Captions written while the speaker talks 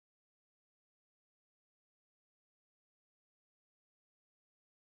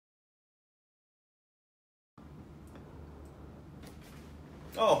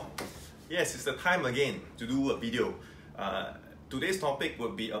Oh, yes, it's the time again to do a video. Today's topic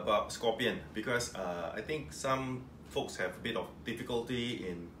would be about scorpion because I think some folks have a bit of difficulty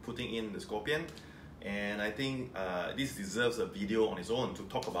in putting in the scorpion, and I think this deserves a video on its own to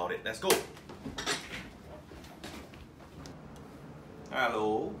talk about it. Let's go!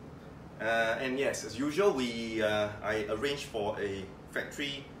 Hello, and yes, as usual, I arranged for a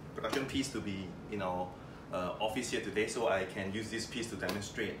factory production piece to be in our office here today, so I can use this piece to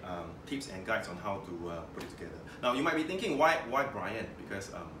demonstrate tips and guides on how to put it together. Now you might be thinking, why Brian?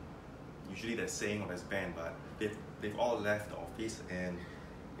 Because usually they're saying or there's band, but they've all left the office, and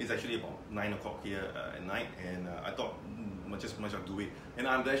it's actually about 9 o'clock here at night, and I thought just might as well do it. And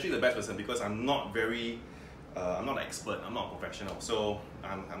I'm actually the best person because I'm not an expert, I'm not a professional, so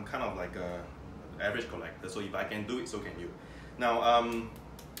I'm kind of like a average collector. So if I can do it, so can you. Now,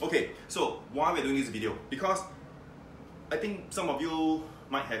 okay, so why we're doing this video? Because I think some of you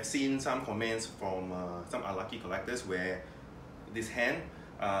might have seen some comments from some unlucky collectors where this hand,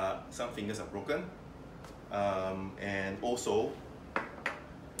 some fingers are broken, and also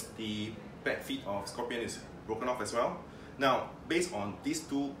the back feet of scorpion is broken off as well. Now, based on these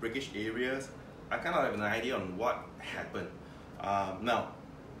two breakage areas, I kind of have an idea on what happened. Now,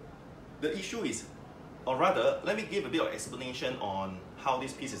 the issue is, or rather, let me give a bit of explanation on how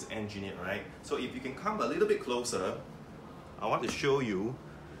this piece is engineered, right? So if you can come a little bit closer, I want to show you,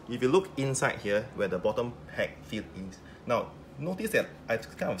 if you look inside here where the bottom peg field is. Now, notice that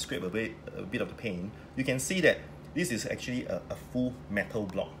I've kind of scraped a bit of the paint. You can see that this is actually a full metal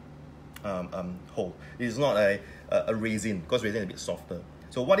block hole. It is not a resin, because resin is a bit softer.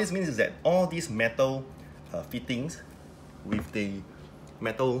 So what this means is that all these metal fittings with the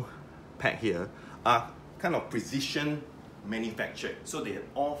metal peg here are kind of precision manufactured, so they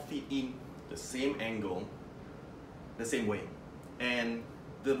all fit in the same angle, the same way. And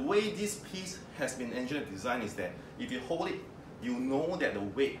the way this piece has been engineered and designed is that if you hold it, you know that the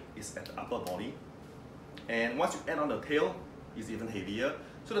weight is at the upper body, and once you add on the tail, it's even heavier,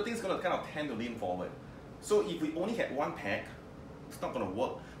 so the thing's going to kind of tend to lean forward. So if we only had one peg, it's not going to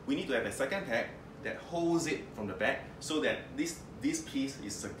work. We need to have a second peg that holds it from the back so that this piece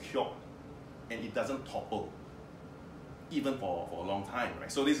is secure and it doesn't topple even for a long time, right?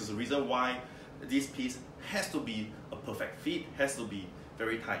 So this is the reason why this piece has to be a perfect fit, has to be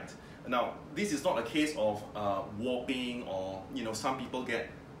very tight. Now, this is not a case of warping, or some people get,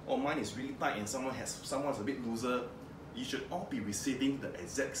 oh, mine is really tight and someone's a bit looser. You should all be receiving the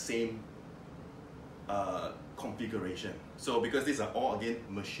exact same configuration. So because these are all, again,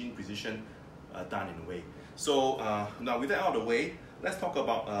 machine precision done in a way. So now with that out of the way, let's talk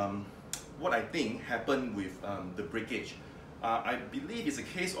about what I think happened with the breakage. I believe it's a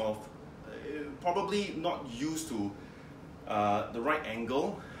case of probably not used to the right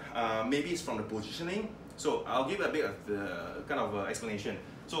angle. Maybe it's from the positioning. So I'll give a bit of the kind of explanation.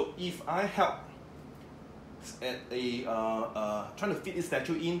 So if I help at a trying to fit this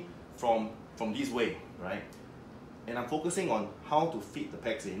statue in from this way, right? And I'm focusing on how to fit the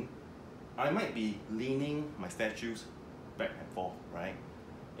pegs in, I might be leaning my statues back and forth, right?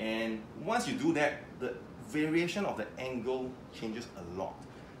 And once you do that, the variation of the angle changes a lot.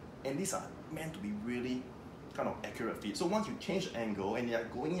 And these are meant to be really kind of accurate fit. So once you change the angle and you're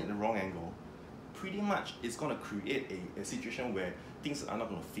going in at the wrong angle, pretty much it's going to create a situation where things are not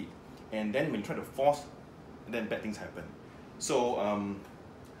going to fit. And then when you try to force, then bad things happen. So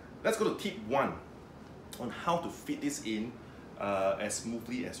let's go to tip 1 on how to fit this in as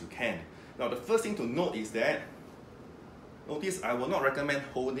smoothly as you can. Now, the first thing to note is that, notice I will not recommend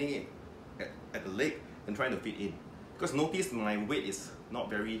holding it at the leg and trying to fit in, because notice my weight is not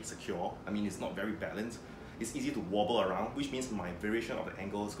very secure. I mean, it's not very balanced. It's easy to wobble around, which means my variation of the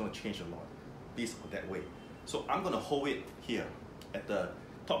angle is going to change a lot, this or that way. So I'm going to hold it here at the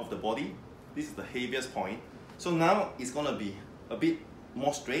top of the body. This is the heaviest point. So now it's going to be a bit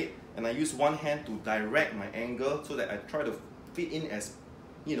more straight, and I use one hand to direct my angle so that I try to fit in as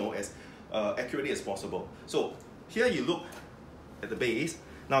accurately as possible. So here you look at the base.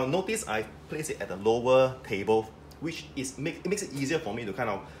 Now notice I place it at the lower table, which it makes it easier for me to kind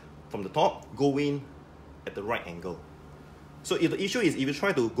of, from the top, go in at the right angle. So if the issue is, if you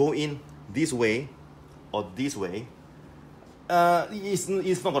try to go in this way or this way, it's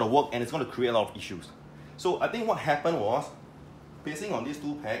not going to work, and it's going to create a lot of issues. So I think what happened was, basing on these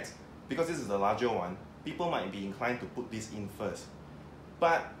two pegs, because this is the larger one, people might be inclined to put this in first.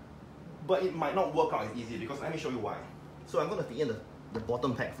 But it might not work out as easy, because let me show you why. So I'm going to fit in the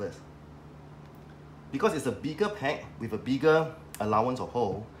bottom peg first. Because it's a bigger peg with a bigger allowance of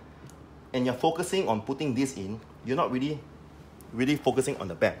hole, and you're focusing on putting this in, you're not really really focusing on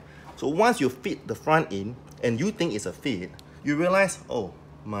the back. So once you fit the front in and you think it's a fit, you realize, oh,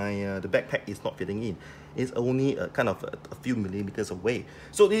 the backpack is not fitting in. It's only a few millimeters away.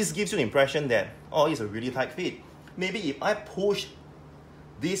 So this gives you the impression that, oh, it's a really tight fit. Maybe if I push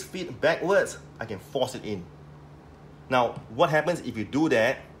this fit backwards, I can force it in. Now, what happens if you do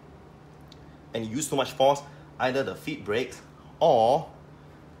that and you use too much force? Either the feet breaks or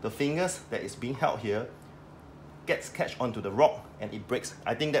the fingers that is being held here gets catch onto the rock and it breaks.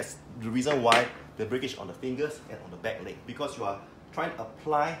 I think that's the reason why the breakage on the fingers and on the back leg, because you are trying to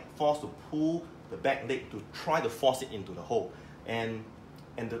apply force to pull the back leg to try to force it into the hole. And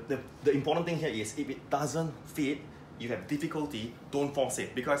the important thing here is, if it doesn't fit, you have difficulty, don't force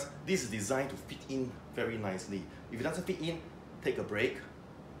it, because this is designed to fit in very nicely. If it doesn't fit in, take a break,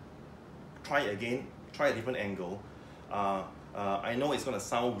 try it again, try a different angle. I know it's going to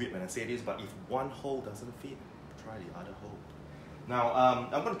sound weird when I say this, but if one hole doesn't fit, try the other hole. Now,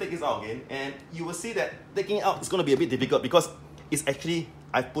 I'm going to take this out again, and you will see that taking it out is going to be a bit difficult because it's actually,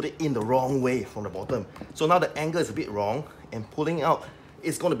 I put it in the wrong way from the bottom. So now the angle is a bit wrong, and pulling it out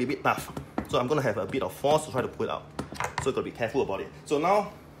is going to be a bit tough. So I'm going to have a bit of force to try to pull it out. So you've got to be careful about it. So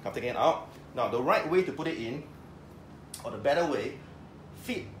now, I'm taking it out. Now, the right way to put it in, or the better way,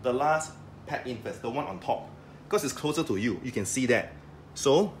 fit the last pad in first, the one on top. Because it's closer to you, you can see that.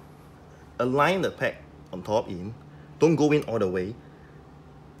 So, align the pad on top in. Don't go in all the way.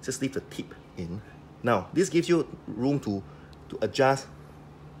 Just leave the tip in. Now, this gives you room to adjust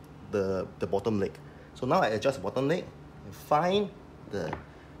the bottom leg. So now I adjust the bottom leg and find the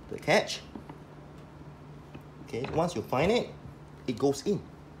catch. Okay, once you find it, it goes in.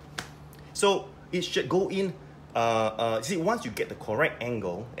 So it should go in, see, once you get the correct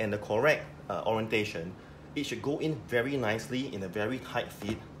angle and the correct orientation, it should go in very nicely in a very tight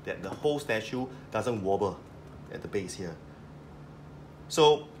fit that the whole statue doesn't wobble at the base here.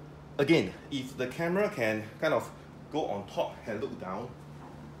 So again, if the camera can kind of go on top and look down,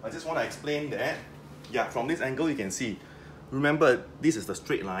 I just want to explain that, yeah, from this angle you can see, remember this is the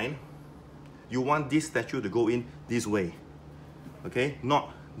straight line. You want this statue to go in this way, okay?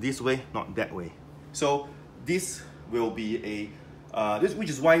 Not this way, not that way. So this will be which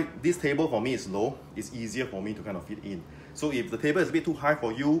is why this table for me is low. It's easier for me to kind of fit in. So if the table is a bit too high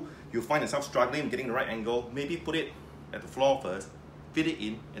for you, you find yourself struggling getting the right angle, maybe put it at the floor first, fit it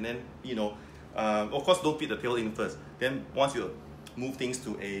in, and then, you know, of course don't fit the tail in first. Then once you move things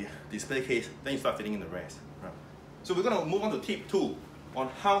to a display case, then you start fitting in the rest. Right. So we're going to move on to tip 2 on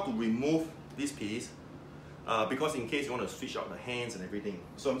how to remove this piece, because in case you want to switch out the hands and everything.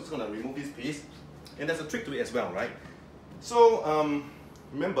 So I'm just going to remove this piece, and there's a trick to it as well, right? So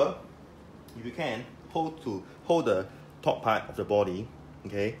remember, if you can, hold the top part of the body,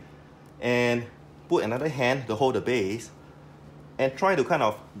 okay, and put another hand to hold the base, and try to kind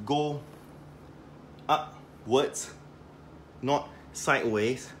of go upwards, not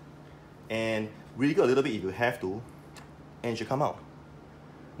sideways, and wriggle a little bit if you have to, and it should come out.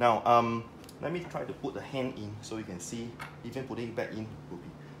 Now, let me try to put the hand in so you can see. Even putting it back in will be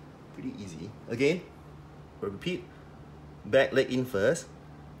pretty easy. Again, we'll repeat. Back leg in first.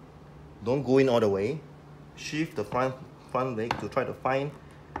 Don't go in all the way. Shift the front leg to try to find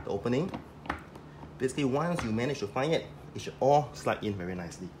the opening. Basically, once you manage to find it, it should all slide in very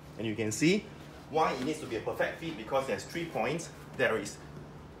nicely. And you can see why it needs to be a perfect fit, because there's 3 points. There is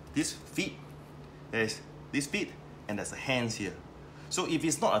this fit, there's this fit, and there's the hands here. So if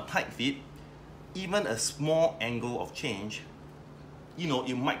it's not a tight fit, even a small angle of change, you know,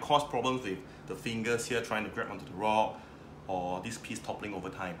 it might cause problems with the fingers here trying to grab onto the rock, or this piece toppling over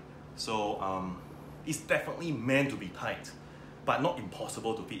time. So it's definitely meant to be tight, but not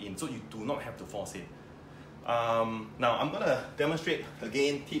impossible to fit in, so you do not have to force it. Now I'm going to demonstrate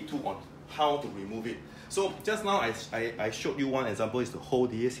again tip 2 on how to remove it. So just now I showed you one example is to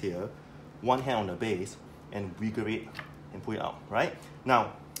hold this here, one hand on the base, and wiggle it and pull it out, right?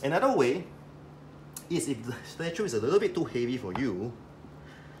 Now, another way is if the statue is a little bit too heavy for you.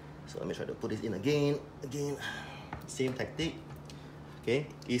 So let me try to put this in again, same tactic, okay,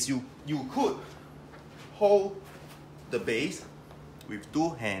 is you could hold the base with 2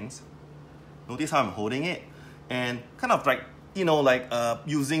 hands. Notice how I'm holding it, and kind of like, you know, like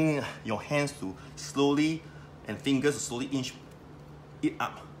using your hands to slowly, and fingers to slowly inch it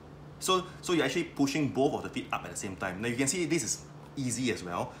up. So you're actually pushing both of the feet up at the same time. Now you can see this is easy as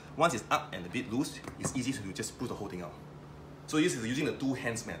well. Once it's up and a bit loose, it's easy to just push the whole thing out. So this is using the 2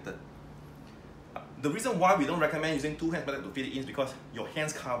 hands method. The reason why we don't recommend using 2 hands method to fit it in is because your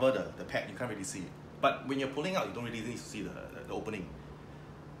hands cover the pad, you can't really see it. But when you're pulling out, you don't really need to see the opening.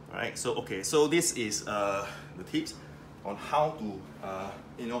 Alright, so okay, so this is the tips. on how to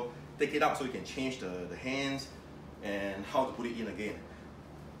you know, take it out so you can change the hands and how to put it in again.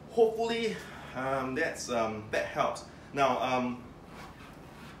 Hopefully that helps. Now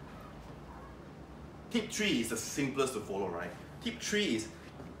tip 3 is the simplest to follow, right? Tip 3 is,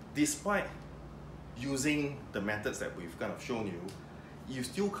 despite using the methods that we've kind of shown you, you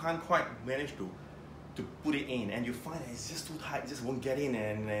still can't quite manage to put it in, and you find that it's just too tight, it just won't get in,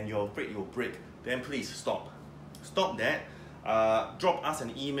 and you're afraid you'll break. Then please stop that. Drop us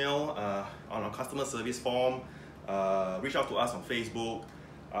an email on our customer service form, reach out to us on Facebook,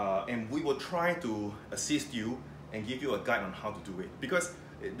 and we will try to assist you and give you a guide on how to do it, because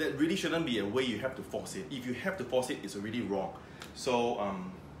that really shouldn't be a way you have to force it. If you have to force it, it's already wrong. So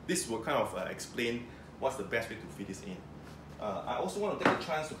this will kind of explain what's the best way to fit this in. I also want to take a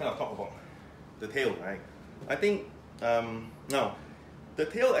chance to kind of talk about the tail, right? I think now the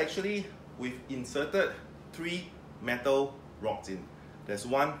tail, actually we've inserted 3 metal rods in. There's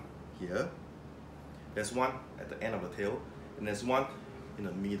one here, there's one at the end of the tail, and there's one in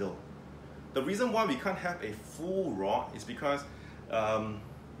the middle. The reason why we can't have a full rod is because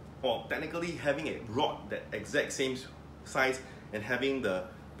well, technically having a rod that exact same size and having the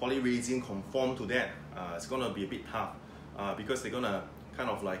poly resin conform to that, it's going to be a bit tough because they're going to kind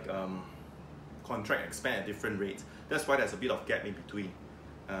of like contract, expand at different rates. That's why there's a bit of gap in between.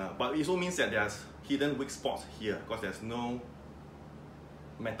 But it also means that there's hidden weak spots here because there's no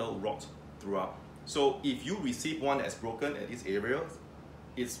metal rods throughout. So if you receive one that's broken at this area,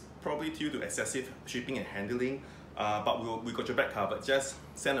 it's probably due to excessive shipping and handling, but we got your back covered. Just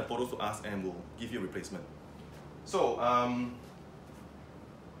send a photo to us and we'll give you a replacement. So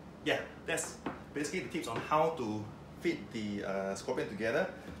yeah, that's basically the tips on how to fit the Scorpion together.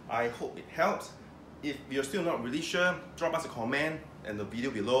 I hope it helps. If you're still not really sure, drop us a comment in the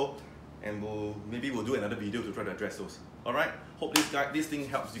video below, and maybe we'll do another video to try to address those. Alright, hope this thing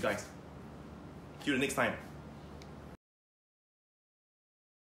helps you guys. See you the next time.